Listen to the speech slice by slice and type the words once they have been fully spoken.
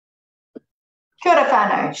Kia ora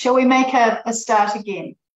whānau. Shall we make a start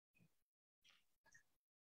again?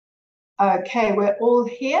 Okay, we're all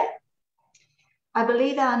here. I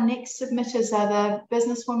believe our next submitters are the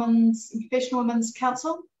Businesswomen's and Professional Women's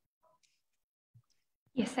Council.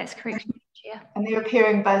 Yes, that's correct, Chair. And they're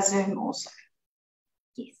appearing by Zoom also.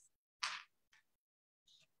 Yes.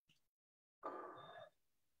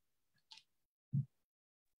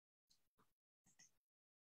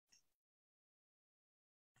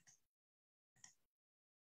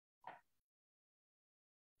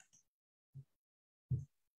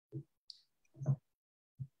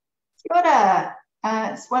 Kia ora.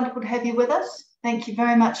 It's wonderful to have you with us. Thank you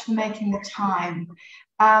very much for making the time.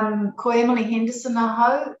 Ko Emily Henderson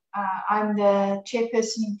aho. I'm the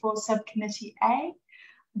chairperson for SubCommitteeA. I'll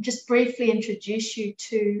just briefly introduce you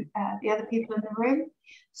to the other people in the room.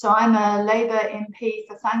 So I'm a Labour MP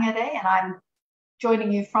for Whangarei, and I'm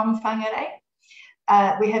joining you from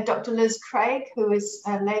Whangarei. We have Dr. Liz Craig, who is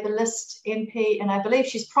a Labour List MP, and I believe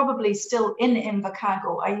she's probably still in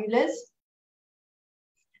Invercargill. Are you, Liz?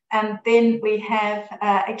 And then we have,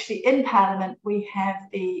 actually in Parliament, we have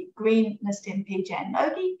the Green List MP, Jan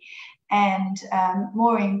Logie, and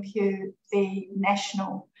Maureen Pugh, the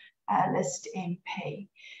National List MP.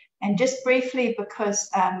 And just briefly,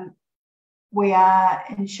 because we are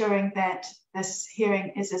ensuring that this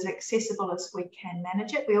hearing is as accessible as we can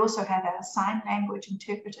manage it, we also have our sign language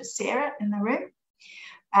interpreter, Sarah, in the room.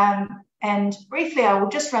 And briefly, I will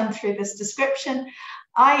just run through this description.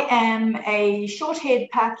 I am a short-haired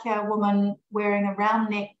Pākehā woman wearing a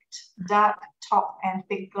round-necked dark top and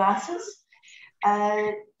big glasses.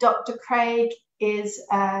 Dr. Craig is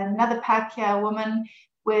another Pākehā woman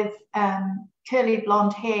with curly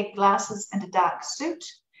blonde hair, glasses and a dark suit.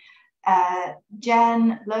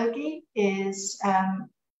 Jan Logie is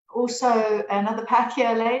also another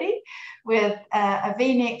Pākehā lady with a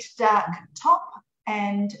V-necked dark top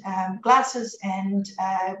and glasses and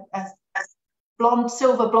a blonde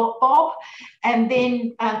silver bob. And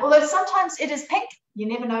then, although sometimes it is pink, you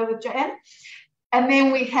never know with Jan. And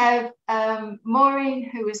then we have Maureen,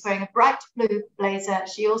 who is wearing a bright blue blazer.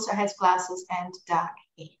 She also has glasses and dark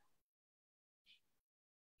hair.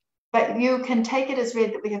 But you can take it as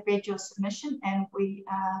read that we have read your submission, and we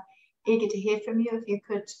are eager to hear from you. If you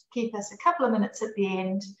could keep us a couple of minutes at the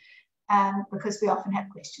end, because we often have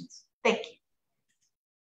questions. Thank you.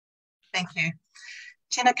 Thank you.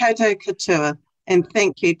 Tēnā koutou katoa, and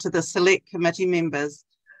thank you to the Select Committee members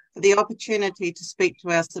for the opportunity to speak to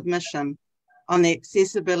our submission on the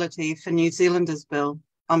Accessibility for New Zealanders Bill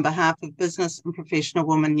on behalf of Business and Professional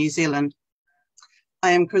Women New Zealand.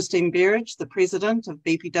 I am Christine Berridge, the President of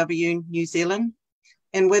BPW New Zealand,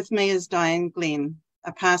 and with me is Dianne Glenn,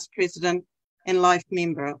 a past President and life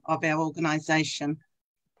member of our organisation.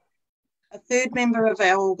 A third member of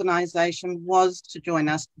our organisation was to join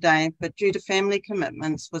us today, but due to family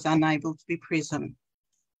commitments was unable to be present.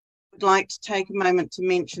 I'd like to take a moment to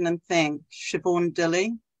mention and thank Siobhan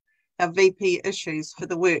Dilly, our VP Issues, for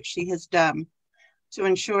the work she has done to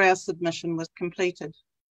ensure our submission was completed.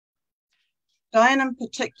 Dianne in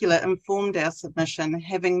particular informed our submission,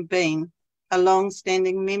 having been a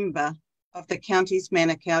long-standing member of the county's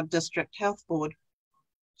Manukau District Health Board.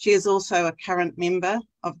 She is also a current member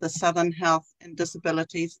of the Southern Health and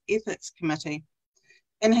Disabilities Ethics Committee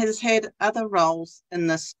and has had other roles in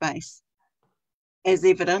this space, as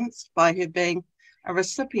evidenced by her being a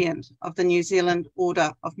recipient of the New Zealand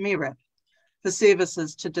Order of Merit for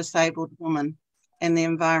services to disabled women and the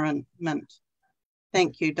environment.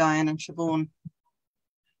 Thank you, Dianne and Siobhan.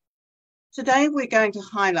 Today, we're going to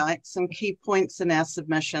highlight some key points in our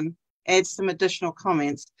submission, add some additional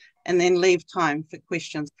comments, and then leave time for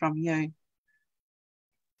questions from you.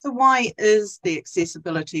 So why is the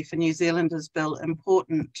Accessibility for New Zealanders Bill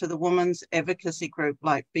important to the women's advocacy group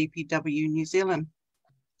like BPW New Zealand?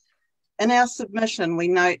 In our submission, we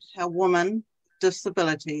note how women with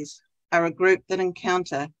disabilities are a group that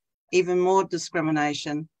encounter even more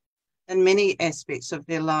discrimination in many aspects of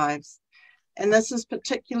their lives. And this is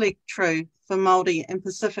particularly true for Māori and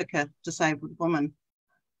Pacifica disabled women.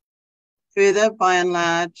 Further, by and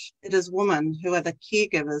large, it is women who are the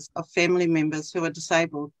caregivers of family members who are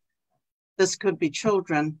disabled. This could be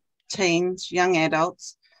children, teens, young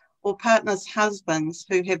adults, or partners' husbands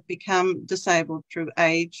who have become disabled through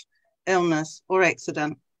age, illness, or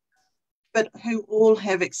accident, but who all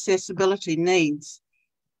have accessibility needs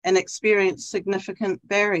and experience significant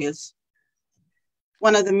barriers.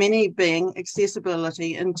 One of the many being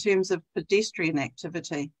accessibility in terms of pedestrian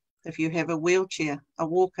activity, if you have a wheelchair, a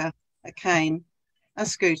walker, a cane, a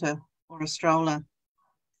scooter, or a stroller.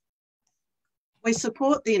 We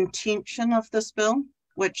support the intention of this bill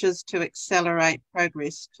which is to accelerate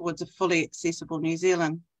progress towards a fully accessible New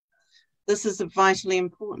Zealand. This is a vitally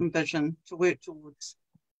important vision to work towards.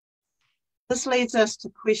 This leads us to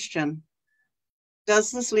question,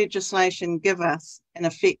 does this legislation give us an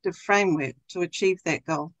effective framework to achieve that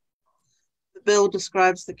goal? The bill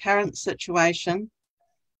describes the current situation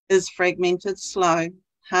is fragmented, slow,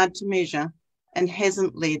 hard to measure, and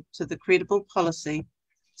hasn't led to the credible policy,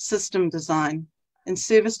 system design, and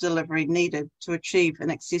service delivery needed to achieve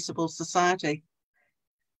an accessible society.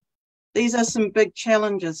 These are some big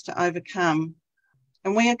challenges to overcome,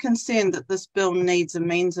 and we are concerned that this bill needs a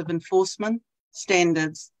means of enforcement,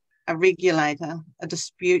 standards, a regulator, a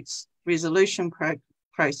disputes resolution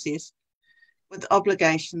process with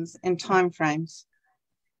obligations and timeframes.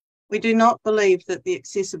 We do not believe that the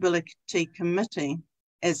Accessibility Committee,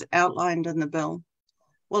 as outlined in the bill,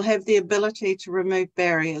 will have the ability to remove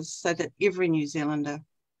barriers so that every New Zealander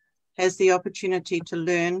has the opportunity to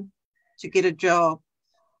learn, to get a job,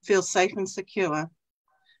 feel safe and secure,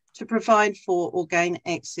 to provide for or gain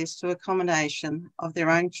access to accommodation of their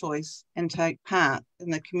own choice and take part in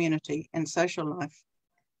the community and social life.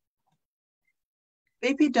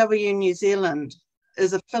 BPW New Zealand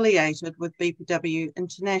is affiliated with BPW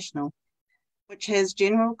International, which has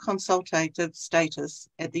general consultative status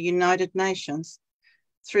at the United Nations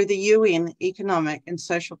through the UN Economic and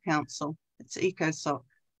Social Council, it's ECOSOC.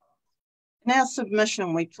 In our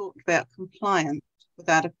submission, we talked about compliance with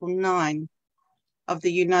Article 9 of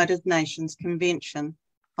the United Nations Convention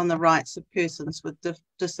on the Rights of Persons with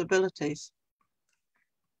Disabilities,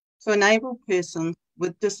 to enable persons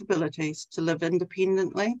with disabilities to live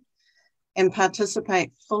independently and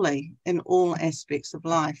participate fully in all aspects of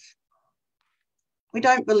life. We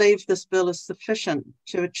don't believe this bill is sufficient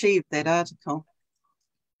to achieve that article.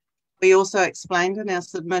 We also explained in our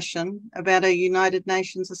submission about a United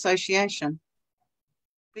Nations association,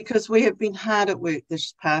 because we have been hard at work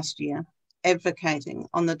this past year advocating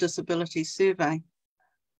on the disability survey,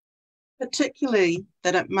 particularly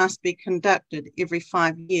that it must be conducted every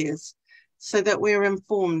 5 years so that we're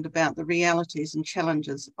informed about the realities and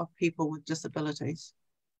challenges of people with disabilities.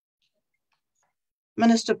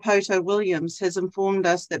 Minister Poto Williams has informed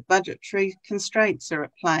us that budgetary constraints are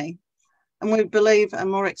at play, and we believe a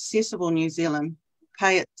more accessible New Zealand will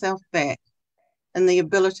pay itself back in the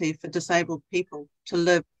ability for disabled people to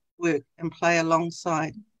live, work and play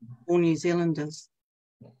alongside all New Zealanders.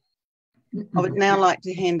 I would now like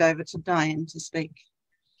to hand over to Dianne to speak.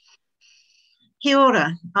 Kia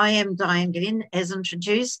ora, I am Dianne, as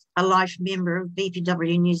introduced, a life member of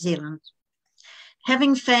BPW New Zealand.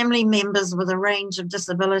 Having family members with a range of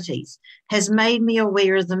disabilities has made me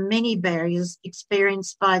aware of the many barriers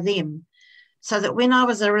experienced by them, so that when I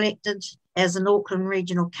was elected as an Auckland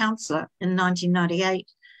Regional Councillor in 1998,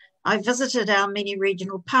 I visited our many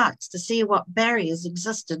regional parks to see what barriers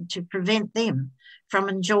existed to prevent them from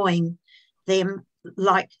enjoying them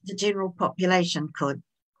like the general population could.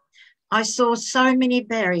 I saw so many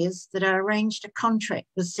barriers that I arranged a contract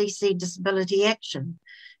with CC Disability Action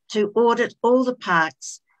to audit all the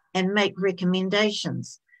parks and make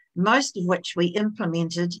recommendations, most of which we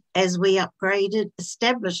implemented as we upgraded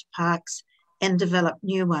established parks and developed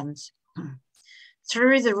new ones.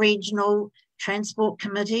 Through the regional transport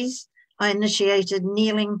committees, I initiated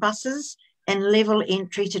kneeling buses and level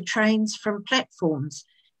entry to trains from platforms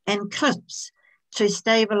and clips to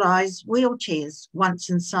stabilise wheelchairs once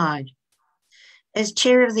inside. As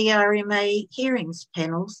chair of the RMA hearings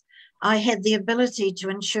panels, I had the ability to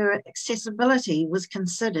ensure accessibility was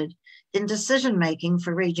considered in decision-making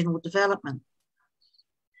for regional development.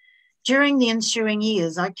 During the ensuing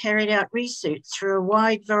years, I carried out research through a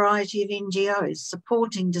wide variety of NGOs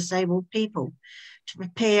supporting disabled people to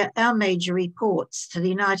prepare our major reports to the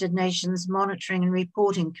United Nations Monitoring and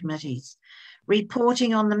Reporting Committees,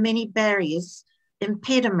 reporting on the many barriers,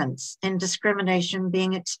 impediments and discrimination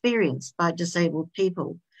being experienced by disabled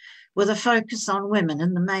people, with a focus on women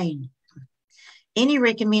in the main. Any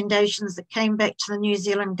recommendations that came back to the New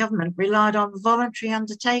Zealand government relied on voluntary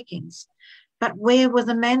undertakings, but where were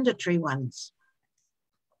the mandatory ones?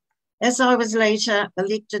 As I was later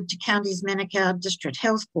elected to County's Manukau District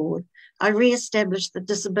Health Board, I re-established the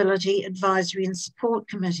Disability Advisory and Support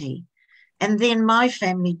Committee, and then my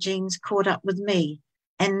family genes caught up with me,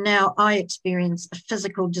 and now I experience a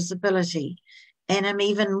physical disability and am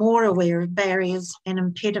even more aware of barriers and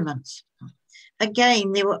impediments.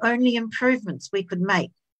 Again, there were only improvements we could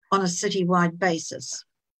make on a citywide basis.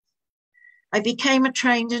 I became a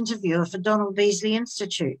trained interviewer for Donald Beasley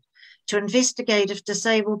Institute to investigate if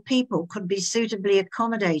disabled people could be suitably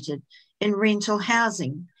accommodated in rental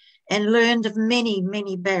housing, and learned of many,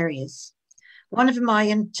 many barriers. One of my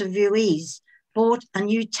interviewees bought a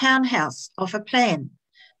new townhouse off a plan,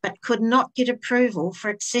 but could not get approval for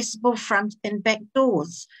accessible front and back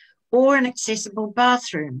doors or an accessible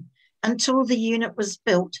bathroom until the unit was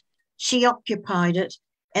built. She occupied it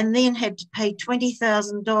and then had to pay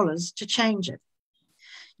 $20,000 to change it.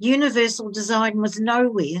 Universal design was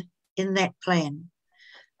nowhere in that plan.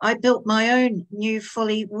 I built my own new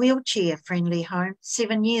fully wheelchair-friendly home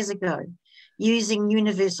 7 years ago using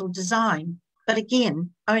universal design, but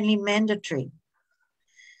again, only mandatory.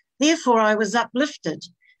 Therefore, I was uplifted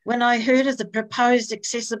when I heard of the proposed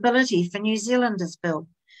Accessibility for New Zealanders bill,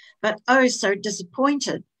 but oh so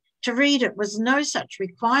disappointed to read it was no such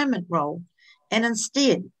requirement role and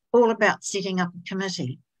instead all about setting up a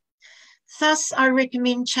committee. Thus, I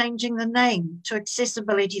recommend changing the name to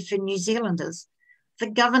Accessibility for New Zealanders, the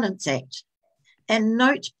Governance Act. And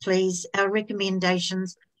note, please, our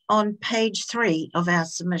recommendations on page 3 of our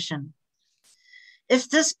submission. If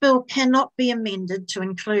this bill cannot be amended to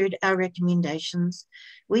include our recommendations,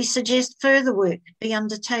 we suggest further work be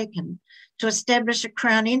undertaken to establish a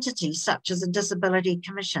Crown entity such as a Disability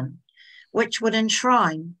Commission, which would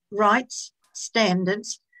enshrine rights,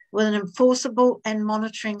 standards, with an enforceable and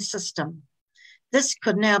monitoring system. This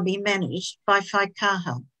could now be managed by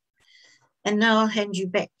Whaikaha. And now I'll hand you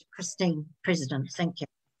back to Christine, President. Thank you.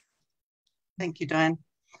 Thank you, Dianne.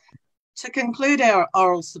 To conclude our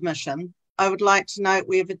oral submission, I would like to note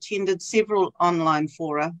we have attended several online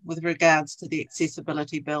fora with regards to the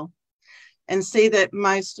Accessibility Bill and see that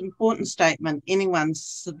most important statement anyone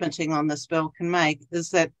submitting on this bill can make is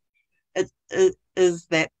that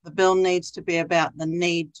the bill needs to be about the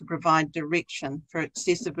need to provide direction for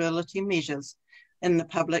accessibility measures in the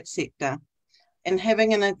public sector and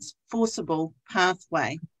having an enforceable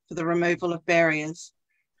pathway for the removal of barriers.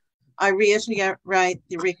 I reiterate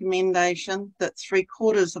the recommendation that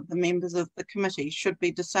 3/4 of the members of the committee should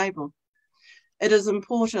be disabled. It is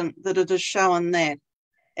important that it is shown that,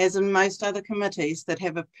 as in most other committees that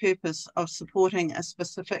have a purpose of supporting a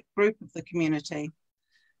specific group of the community,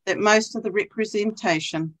 that most of the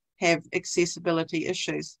representation have accessibility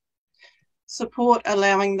issues. Support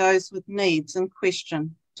allowing those with needs in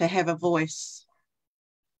question to have a voice.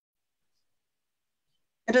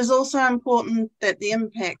 It is also important that the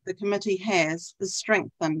impact the committee has is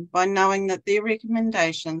strengthened by knowing that their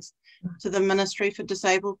recommendations to the Ministry for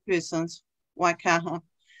Disabled Persons, Waikaha,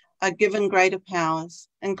 are given greater powers,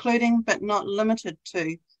 including but not limited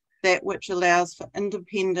to that which allows for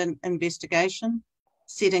independent investigation,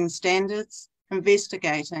 setting standards,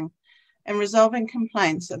 investigating, and resolving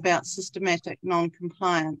complaints about systematic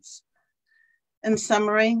non-compliance. In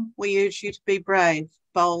summary, we urge you to be brave,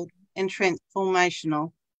 bold, and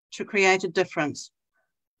transformational to create a difference.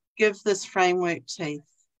 Give this framework teeth.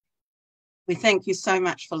 We thank you so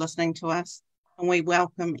much for listening to us, and we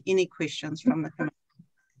welcome any questions from the committee.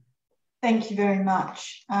 Thank you very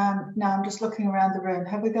much. Now I'm just looking around the room.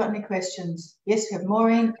 Have we got any questions? Yes, we have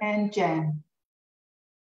Maureen and Jan.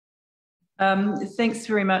 Thanks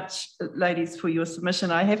very much, ladies, for your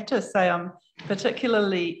submission. I have to say I'm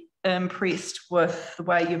particularly impressed with the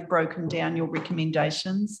way you've broken down your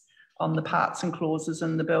recommendations on the parts and clauses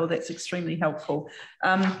in the bill. That's extremely helpful.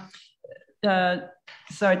 So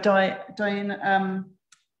Dianne,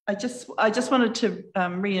 I just wanted to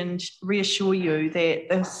reassure you that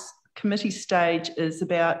this committee stage is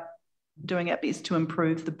about doing our best to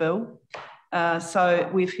improve the bill. So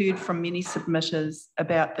we've heard from many submitters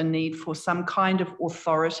about the need for some kind of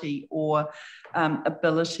authority or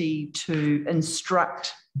ability to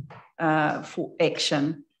instruct for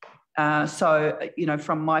action. So, you know,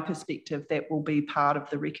 from my perspective, that will be part of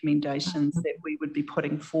the recommendations that we would be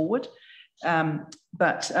putting forward.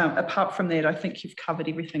 But apart from that, I think you've covered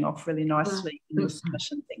everything off really nicely in your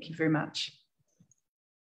submission. Thank you very much.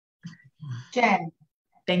 Jan.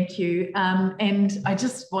 Thank you. And I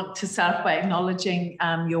just want to start by acknowledging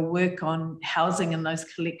your work on housing and those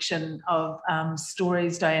collection of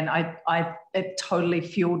stories, Dianne. It totally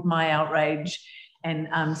fueled my outrage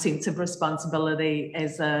and sense of responsibility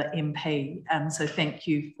as a MP. So thank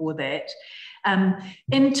you for that.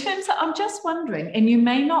 In terms of, I'm just wondering, and you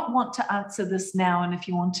may not want to answer this now, and if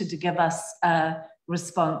you wanted to give us a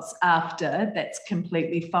response after, that's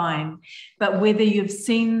completely fine, but whether you've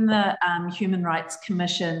seen the Human Rights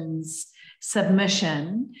Commission's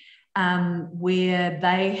submission where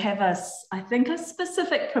they have I think a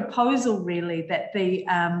specific proposal really that the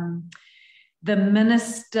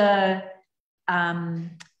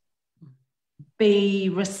be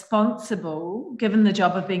responsible, given the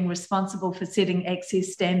job of being responsible for setting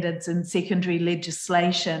access standards in secondary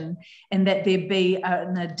legislation, and that there be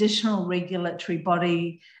an additional regulatory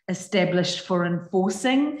body established for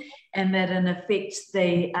enforcing, and that in effect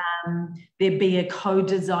there be a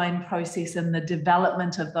co-design process in the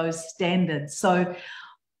development of those standards. So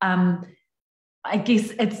I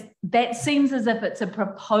guess that seems as if it's a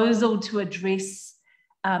proposal to address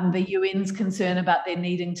the UN's concern about there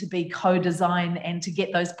needing to be co-design and to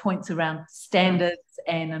get those points around standards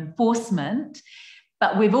and enforcement.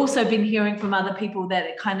 But we've also been hearing from other people that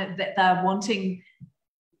that they're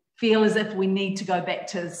feel as if we need to go back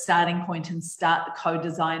to the starting point and start the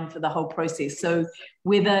co-design for the whole process. So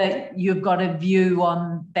whether you've got a view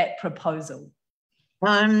on that proposal.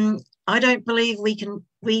 I don't believe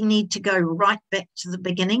we need to go right back to the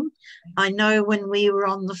beginning. I know when we were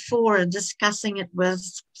on the fora discussing it with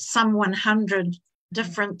some 100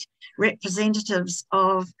 different representatives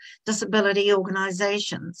of disability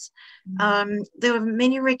organisations, there were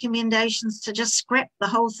many recommendations to just scrap the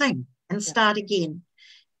whole thing and start again.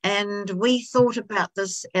 And we thought about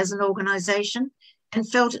this as an organisation and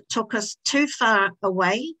felt it took us too far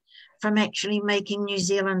away from actually making New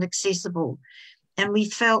Zealand accessible. And we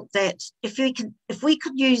felt that if we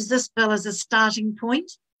could use this bill as a starting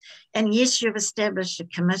point, and yes, you've established a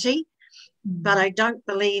committee, but I don't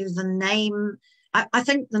believe the name, I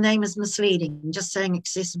think the name is misleading, just saying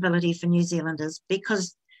accessibility for New Zealanders,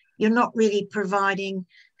 because you're not really providing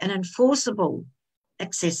an enforceable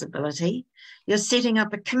accessibility. You're setting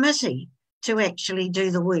up a committee to actually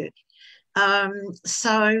do the work.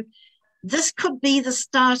 So this could be the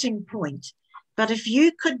starting point. But if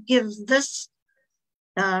you could give this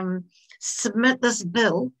submit this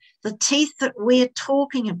bill, the teeth that we're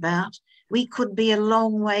talking about, we could be a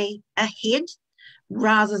long way ahead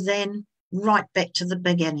rather than right back to the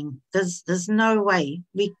beginning. There's no way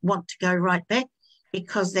we want to go right back,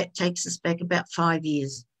 because that takes us back about 5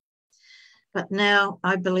 years. But now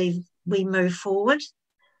I believe we move forward.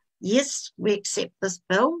 Yes, we accept this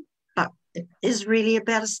bill, but it is really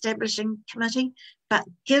about establishing a committee, but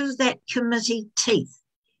give that committee teeth.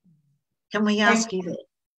 Can we ask you that?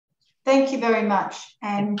 Thank you very much.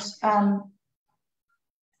 And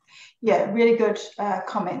yeah, really good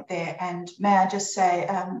comment there. And may I just say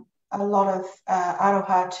a lot of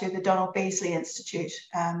aroha to the Donald Beasley Institute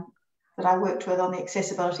that I worked with on the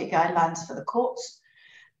accessibility guidelines for the courts.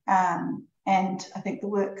 And I think the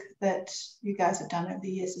work that you guys have done over the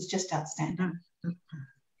years is just outstanding.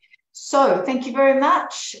 So thank you very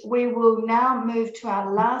much. We will now move to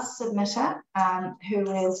our last submitter, who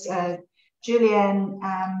is Juliana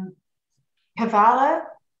Carvalho,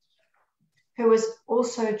 who is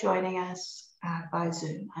also joining us by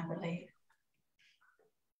Zoom, I believe.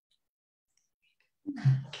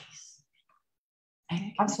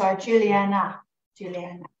 I'm sorry, Juliana. I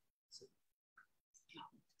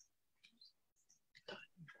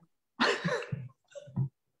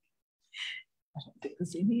don't think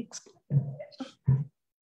there's any explanation.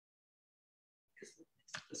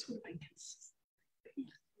 This would have been consistent.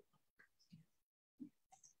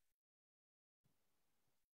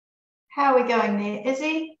 How are we going there,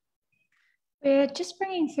 Izzy? We're just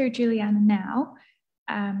bringing through Juliana now.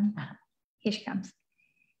 Here she comes.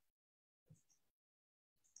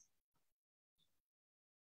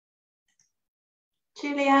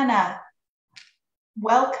 Juliana,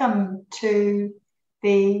 welcome to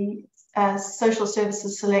the Social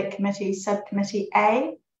Services Select Committee, Subcommittee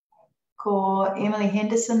A, ko Emily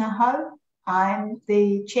Henderson aho. I'm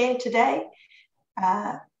the chair today.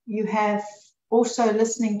 You have also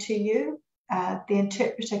listening to you, the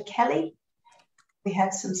interpreter Kelly. We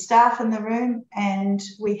have some staff in the room, and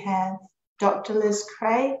we have Dr. Liz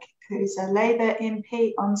Craig, who's a Labour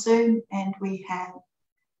MP on Zoom, and we have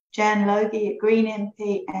Jan Logie, a Green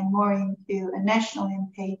MP, and Maureen Pugh, a National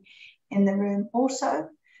MP, in the room also.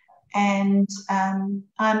 And I'm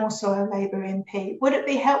also a Labour MP. Would it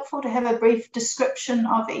be helpful to have a brief description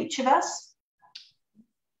of each of us?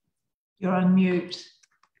 You're on mute.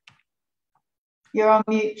 You're on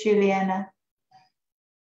mute, Juliana.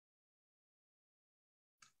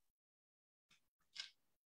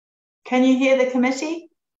 Can you hear the committee?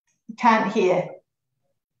 You can't hear.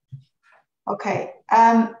 Okay.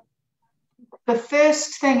 The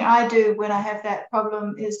first thing I do when I have that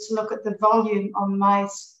problem is to look at the volume on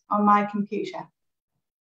my computer.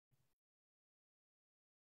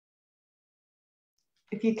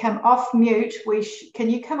 If you come off mute, can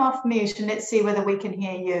you come off mute and let's see whether we can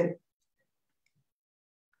hear you?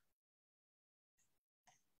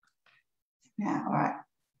 Yeah, all right.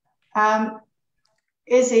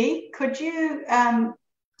 Izzy, could you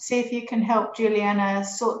see if you can help Juliana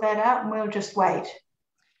sort that out, and we'll just wait.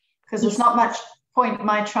 Because there's not much point in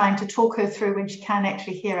my trying to talk her through when she can't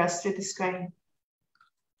actually hear us through the screen.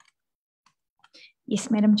 Yes,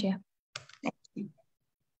 Madam Chair. Thank you.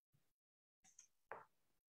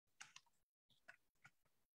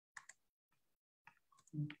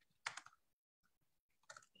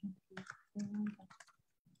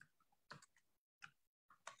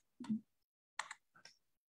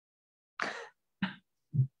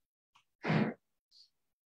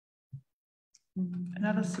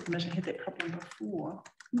 Another submitter had that problem before.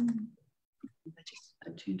 They just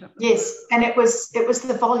turned up. Yes, and it was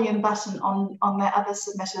the volume button on the other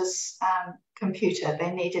submitter's computer.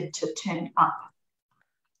 They needed to turn up.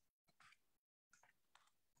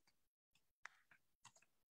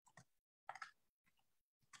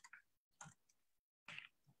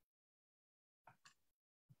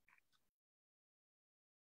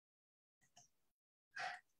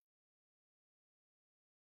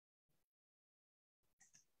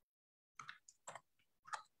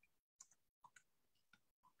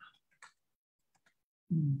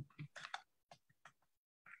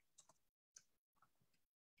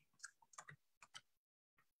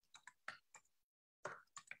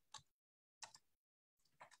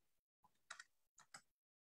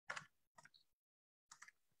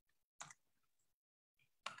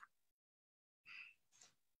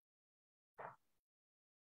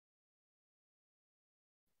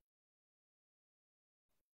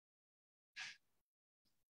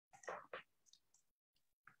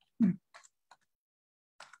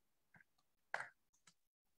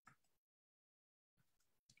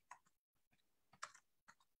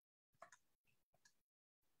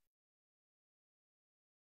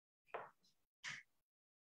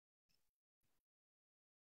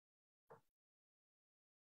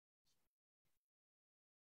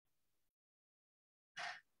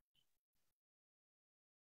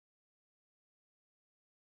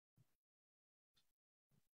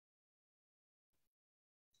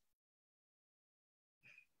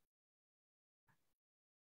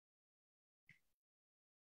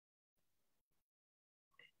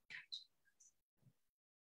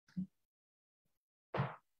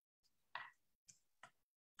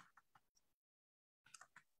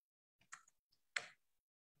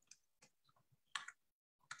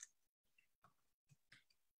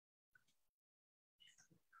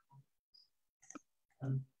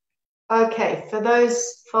 Okay, for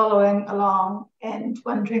those following along and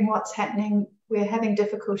wondering what's happening, we're having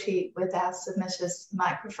difficulty with our submitter's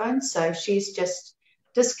microphone, so she's just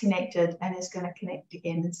disconnected and is going to connect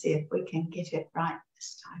again and see if we can get it right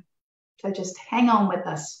this time. So just hang on with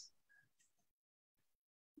us.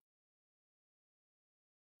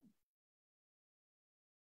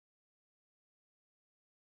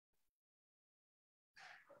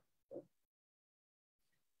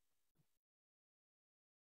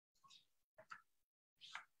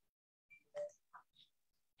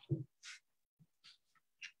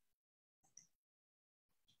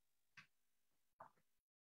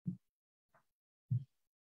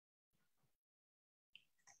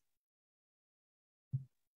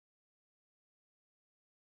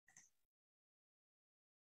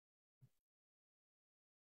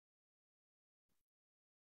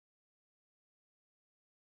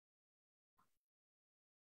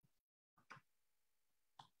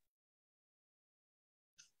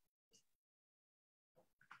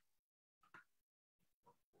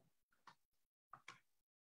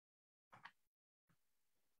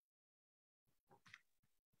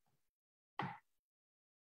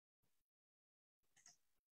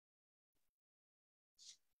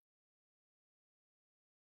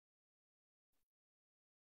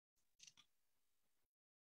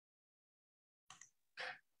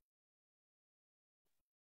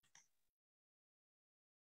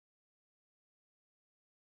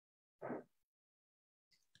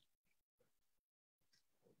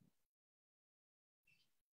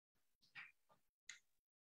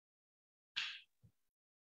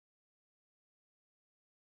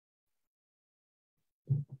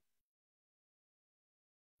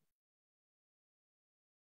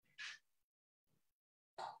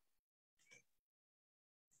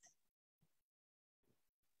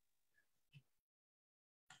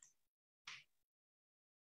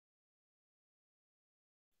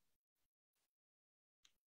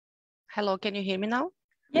 Hello, can you hear me now?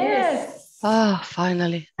 Yes. Oh,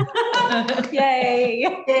 finally. Yay.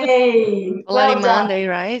 Yay. Bloody Well done. Monday,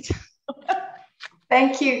 right?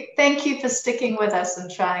 Thank you for sticking with us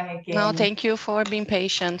and trying again. No, thank you for being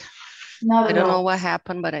patient. Not I at don't all. know what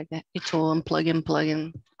happened, but I need to unplug and plug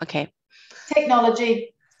in. Okay.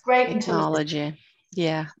 Technology, great until Technology.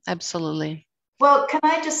 Yeah, absolutely. Well, can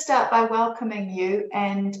I just start by welcoming you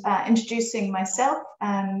and introducing myself?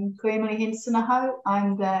 Ko Emily Henderson Aho.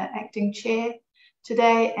 I'm the acting chair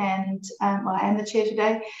today, and well, I am the chair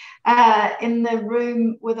today. In the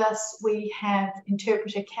room with us, we have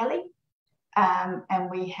interpreter Kelly, and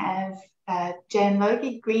we have Jan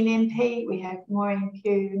Logie, Green MP. We have Maureen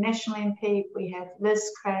Pugh, National MP. We have Liz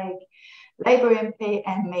Craig, Labour MP,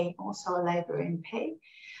 and me, also a Labour MP.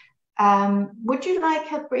 Would you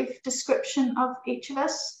like a brief description of each of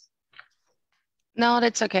us? No,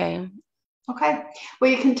 that's okay. Okay. Well,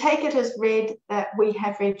 you can take it as read that we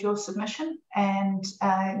have read your submission, and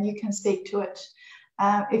you can speak to it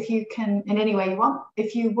if you can in any way you want.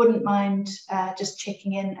 If you wouldn't mind just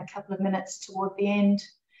checking in a couple of minutes toward the end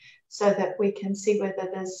so that we can see whether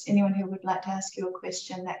there's anyone who would like to ask you a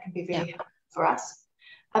question, that can be very helpful for us.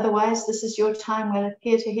 Otherwise, this is your time. We're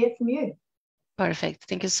here to hear from you. Perfect.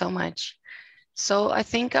 Thank you so much. So I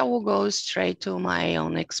think I will go straight to my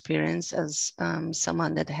own experience as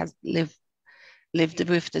someone that has lived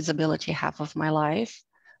with disability half of my life.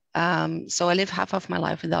 So I lived half of my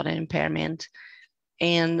life without an impairment.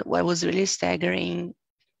 And what was really staggering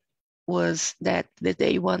was that the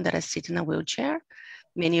day one that I sit in a wheelchair,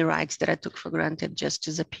 many rights that I took for granted just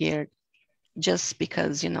disappeared just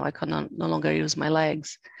because, you know, I could no longer use my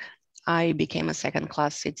legs. I became a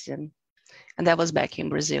second-class citizen. And that was back in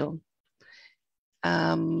Brazil.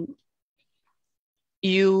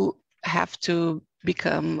 You have to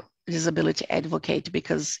become a disability advocate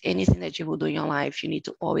because anything that you will do in your life, you need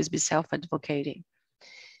to always be self-advocating.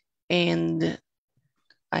 And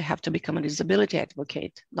I have to become a disability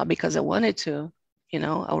advocate, not because I wanted to, you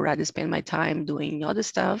know, I would rather spend my time doing other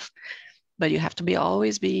stuff, but you have to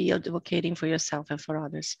always be advocating for yourself and for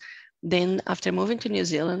others. Then after moving to New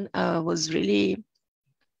Zealand, was really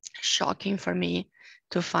shocking for me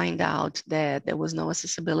to find out that there was no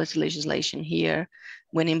accessibility legislation here,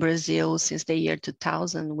 when in Brazil, since the year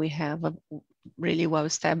 2000, we have a really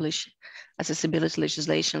well-established accessibility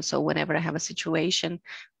legislation. So whenever I have a situation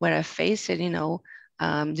where I face it, you know,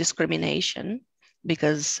 discrimination,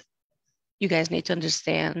 because you guys need to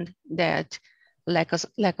understand that lack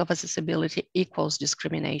of accessibility equals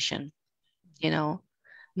discrimination, you know.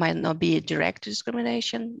 Might not be a direct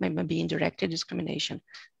discrimination, might be indirect discrimination,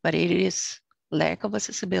 but it is lack of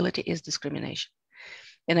accessibility is discrimination.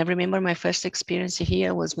 And I remember my first experience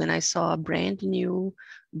here was when I saw a brand new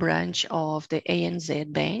branch of the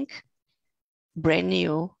ANZ Bank, brand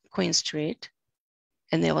new, Queen Street,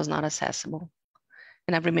 and it was not accessible.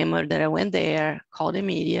 And I remember that I went there, called the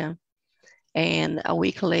media, and a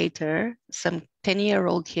week later, some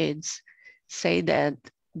 10-year-old kids say that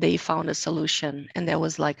they found a solution, and there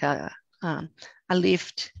was like a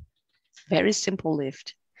lift, very simple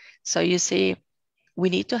lift. So you see, we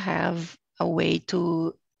need to have a way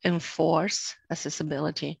to enforce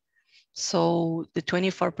accessibility. So the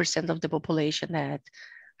 24% of the population that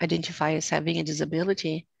identify as having a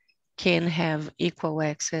disability can have equal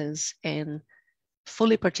access and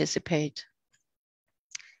fully participate.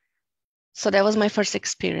 So that was my first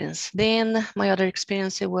experience. Then my other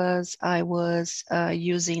experience was I was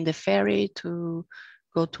using the ferry to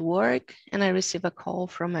go to work, and I received a call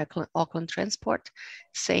from Auckland Transport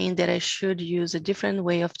saying that I should use a different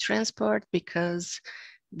way of transport because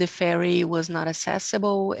the ferry was not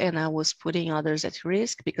accessible and I was putting others at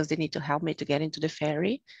risk because they need to help me to get into the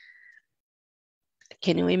ferry.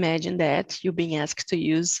 Can you imagine that? You're being asked to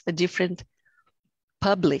use a different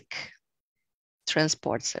public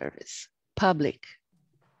transport service. Public,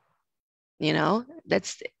 you know,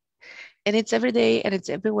 and it's every day and it's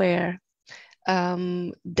everywhere.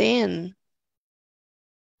 Then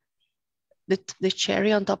the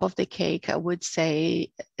cherry on top of the cake, I would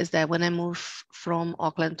say, is that when I moved from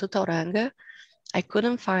Auckland to Tauranga, I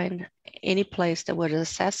couldn't find any place that was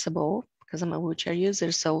accessible because I'm a wheelchair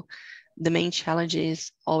user. So the main challenge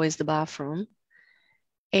is always the bathroom.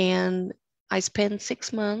 And I spent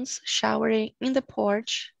 6 months showering in the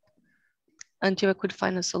porch until I could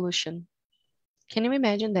find a solution. Can you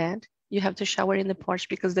imagine that? You have to shower in the porch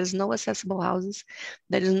because there's no accessible houses.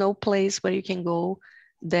 There is no place where you can go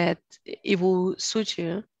that it will suit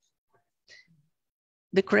you.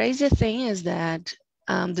 The crazy thing is that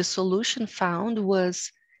the solution found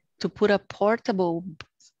was to put a portable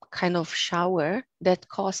kind of shower that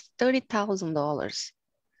cost $30,000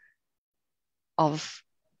 of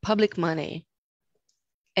public money.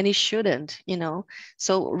 And it shouldn't, you know.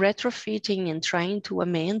 So retrofitting and trying to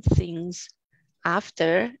amend things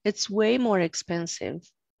after, it's way more expensive.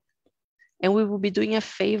 And we will be doing a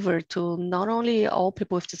favor to not only all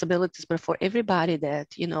people with disabilities, but for everybody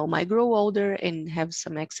that, you know, might grow older and have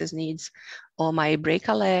some access needs, or might break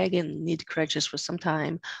a leg and need crutches for some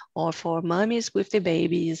time, or for mommies with the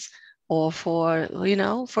babies, or for, you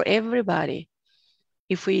know, for everybody.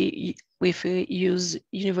 If we use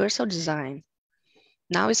universal design.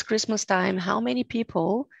 Now it's Christmas time. How many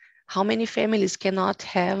people, how many families cannot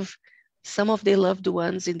have some of their loved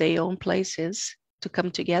ones in their own places to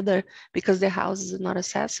come together because their houses are not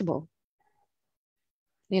accessible,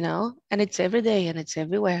 you know, and it's every day and it's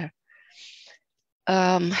everywhere.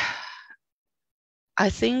 I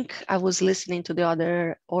think I was listening to the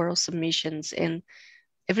other oral submissions and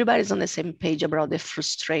everybody's on the same page about the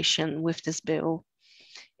frustration with this bill.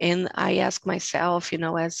 And I ask myself, you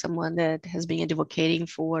know, as someone that has been advocating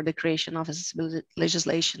for the creation of accessibility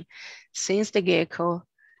legislation since the get-go,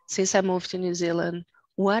 since I moved to New Zealand,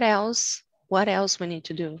 what else we need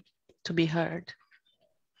to do to be heard?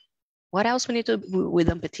 What else we need to do? We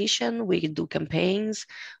do petition, we do campaigns,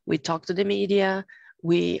 we talk to the media,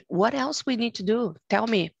 what else we need to do? Tell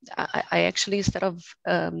me. I actually, instead of,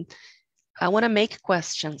 I want to make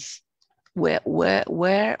questions.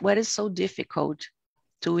 Where is so difficult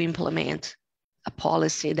to implement a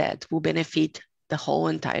policy that will benefit the whole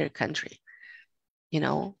entire country? You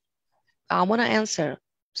know, I want to answer.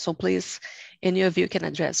 So please, any of you can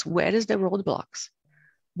address, where is the roadblocks?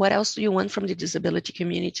 What else do you want from the disability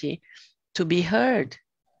community to be heard?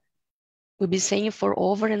 We'll be saying it for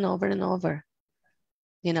over and over and over,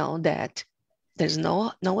 you know, that there's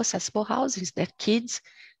no accessible housings, that kids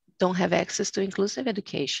don't have access to inclusive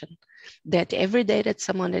education, that every day that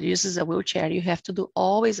someone that uses a wheelchair, you have to do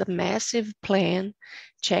always a massive plan,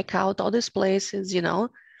 check out all these places, you know,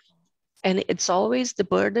 and it's always the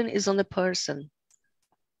burden is on the person.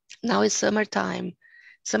 Now it's summertime.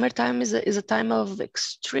 Summertime is a time of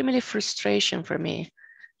extremely frustration for me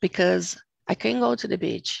because I can't go to the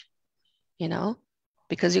beach, you know,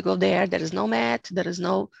 because you go there is no mat, there is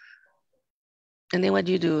no, and then what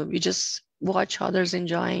do? You just watch others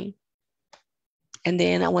enjoying. And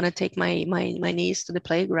then I want to take my niece to the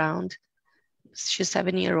playground. She's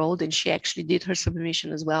 7-year-old and she actually did her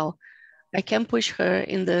submission as well. I can't push her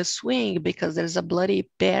in the swing because there's a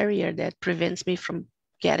bloody barrier that prevents me from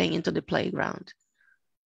getting into the playground.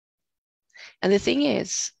 And the thing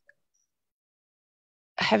is,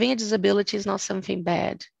 having a disability is not something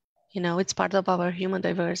bad. You know, it's part of our human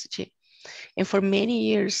diversity. And for many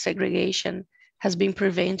years, segregation has been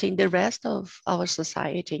preventing the rest of our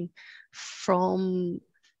society from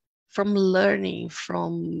learning,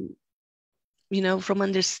 from, you know, from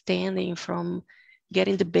understanding, from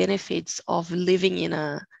getting the benefits of living in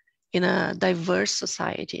a diverse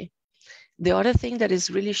society. The other thing that is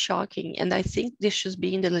really shocking, and I think this should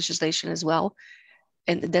be in the legislation as well,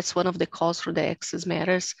 and that's one of the calls for the Access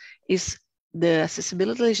Matters, is the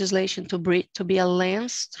accessibility legislation to be a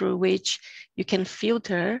lens through which you can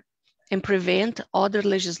filter and prevent other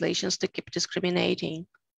legislations to keep discriminating.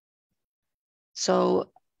 So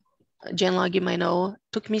Jen Log, you might know,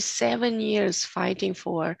 took me 7 years fighting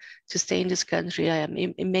to stay in this country. I am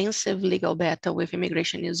in immense legal battle with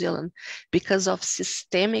Immigration New Zealand because of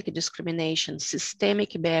systemic discrimination,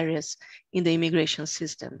 systemic barriers in the immigration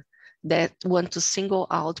system that want to single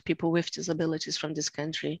out people with disabilities from this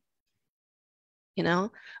country. You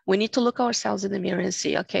know, we need to look ourselves in the mirror and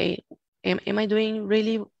see, okay, am I doing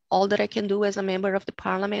really all that I can do as a member of the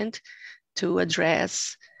parliament to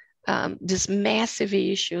address this massive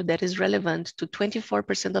issue that is relevant to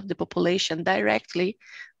 24% of the population directly,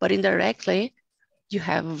 but indirectly, you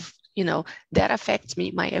have, you know, that affects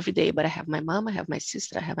me, my everyday, but I have my mom, I have my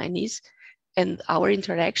sister, I have my niece, and our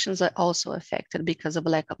interactions are also affected because of a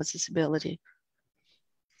lack of accessibility.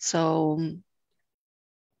 So,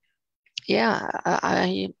 yeah,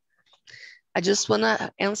 I just want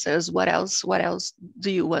to answer what else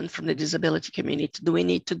do you want from the disability community? Do we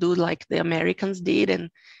need to do like the Americans did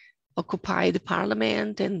and occupy the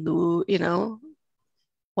parliament and do, you know,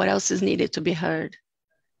 what else is needed to be heard?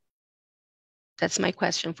 That's my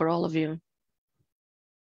question for all of you.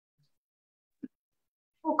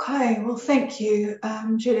 Okay, well, thank you,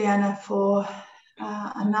 Juliana, for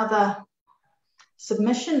another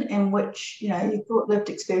submission in which, you know, you've brought lived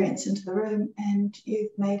experience into the room and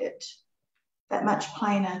you've made it that much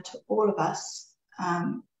plainer to all of us,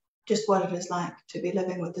 just what it is like to be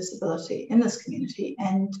living with disability in this community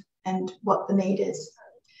and what the need is.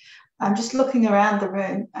 I'm just looking around the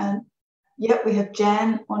room and yep, we have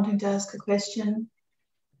Jan wanting to ask a question.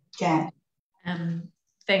 Jan.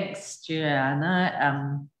 Thanks,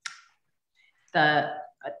 Juliana.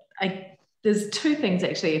 There's two things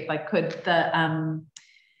actually, if I could.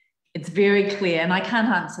 it's very clear, and I can't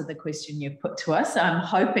answer the question you've put to us. I'm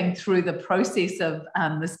hoping through the process of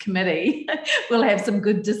this committee, we'll have some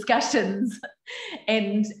good discussions,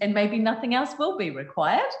 and maybe nothing else will be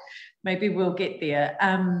required. Maybe we'll get there.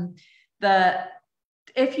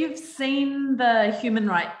 If you've seen the Human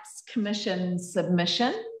Rights Commission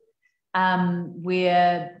submission,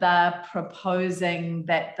 where they're proposing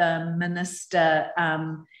that the minister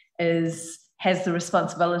has the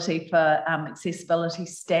responsibility for accessibility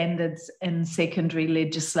standards in secondary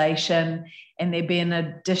legislation, and there be an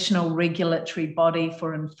additional regulatory body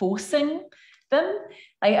for enforcing them.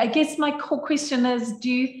 I guess my core question is,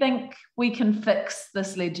 do you think we can fix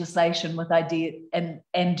this legislation with idea,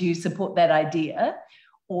 and do you support that idea?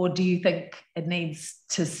 Or do you think it needs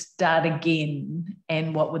to start again?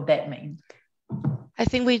 And what would that mean? I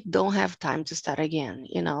think we don't have time to start again.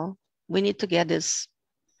 We need to get this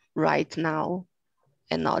right now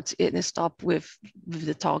and not stop with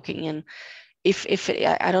the talking. And if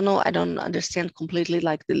I don't know, I don't understand completely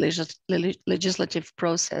like the legislative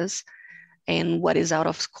process and what is out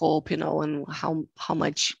of scope, and how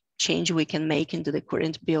much change we can make into the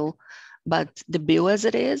current bill. But the bill as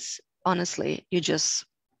it is, honestly,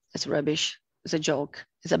 it's rubbish. It's a joke.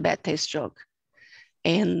 It's a bad taste joke.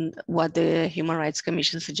 And what the Human Rights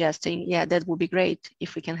Commission is suggesting, yeah, that would be great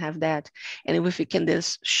if we can have that. And if we can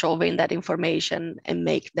just shove in that information and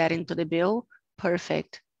make that into the bill,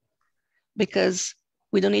 perfect. Because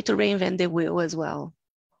we don't need to reinvent the wheel as well.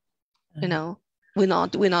 We're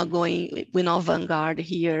not vanguard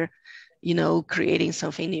here, creating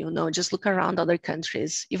something new. No, just look around other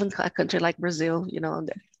countries, even a country like Brazil,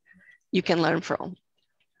 that you can learn from.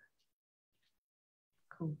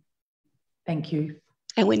 Cool. Thank you.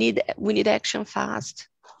 And we need action fast,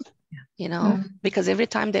 because every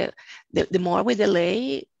time the more we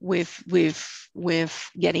delay with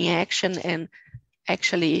getting action and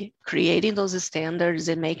actually creating those standards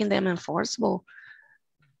and making them enforceable,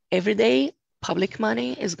 every day public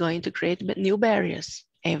money is going to create new barriers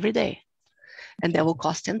every day, and that will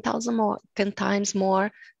cost 10 times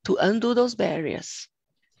more to undo those barriers.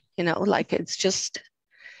 It's just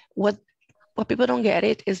what people don't get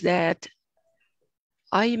it is that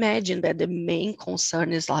I imagine that the main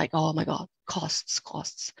concern is like, oh my God,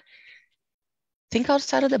 costs. Think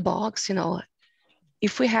outside of the box,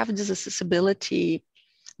 if we have this accessibility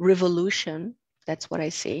revolution, that's what I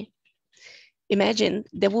see. Imagine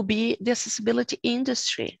there will be the accessibility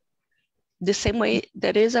industry, the same way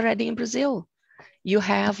that is already in Brazil. You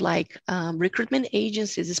have recruitment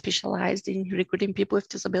agencies specialized in recruiting people with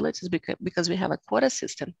disabilities because we have a quota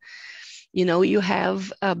system. You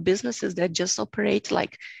have businesses that just operate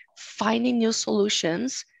finding new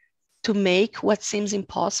solutions to make what seems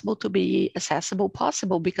impossible to be accessible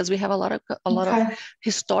possible, because we have a lot of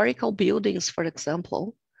historical buildings, for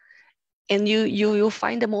example, and you'll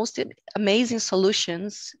find the most amazing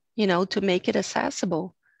solutions, to make it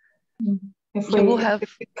accessible. If we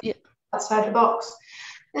outside the box.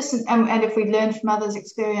 Listen, and if we learn from others'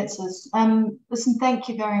 experiences, listen, thank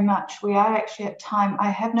you very much. We are actually at time. I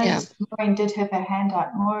have noticed Maureen did have her hand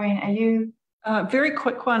up. Maureen, are you? Very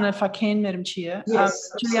quick one, if I can, Madam Chair.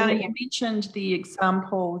 Yes, Juliana, you mentioned the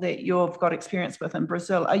example that you've got experience with in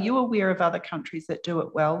Brazil. Are you aware of other countries that do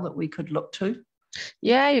it well that we could look to?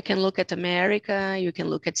 Yeah, you can look at America, you can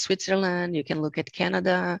look at Switzerland, you can look at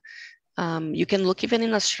Canada, you can look even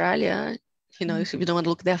in Australia, if you don't want to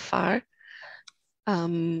look that far.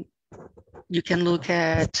 You can look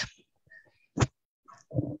at,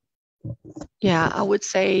 I would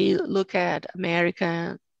say look at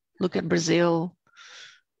America, look at Brazil,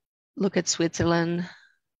 look at Switzerland,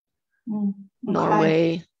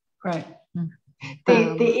 Norway. Right.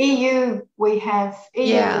 The EU, we have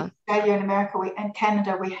Australia and America and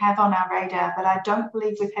Canada we have on our radar, but I don't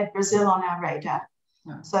believe we've had Brazil on our radar.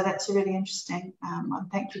 No. So that's really interesting.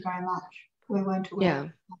 Thank you very much. We weren't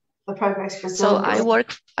aware. The progress Brazil.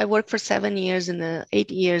 So I worked for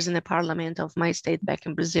 8 years in the parliament of my state back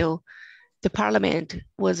in Brazil. The parliament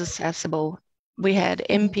was accessible. We had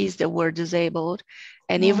MPs that were disabled.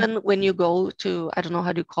 And even when you go to, I don't know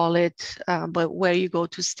how to call it, but where you go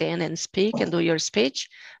to stand and speak and do your speech,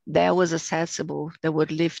 that was accessible. There were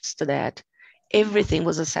lifts to that. Everything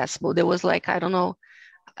was accessible. There was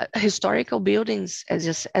historical buildings,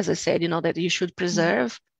 as I said, that you should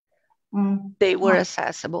preserve. They were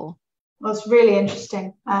accessible. Well, it's really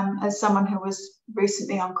interesting. As someone who was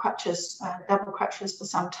recently on crutches, double crutches for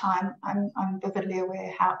some time, I'm vividly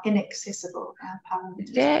aware how inaccessible our parliament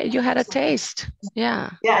is. Yeah, you had a taste.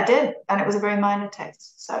 Yeah, I did, and it was a very minor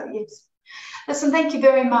taste. So yes. Listen, thank you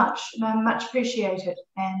very much. Much appreciated.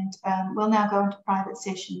 And we'll now go into private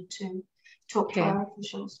session to talk to our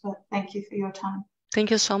officials. But thank you for your time.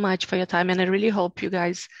 Thank you so much for your time. And I really hope you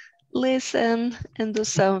guys listen and do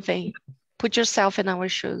something. Put yourself in our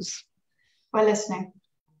shoes. We're listening.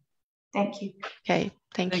 Thank you. Okay,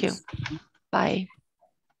 thank you. Bye.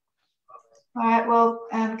 All right, well,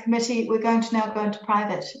 committee, we're going to now go into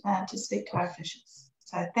private to speak to our officials.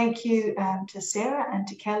 So thank you to Sarah and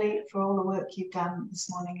to Kelly for all the work you've done this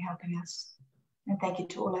morning helping us. And thank you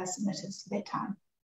to all our submitters for their time.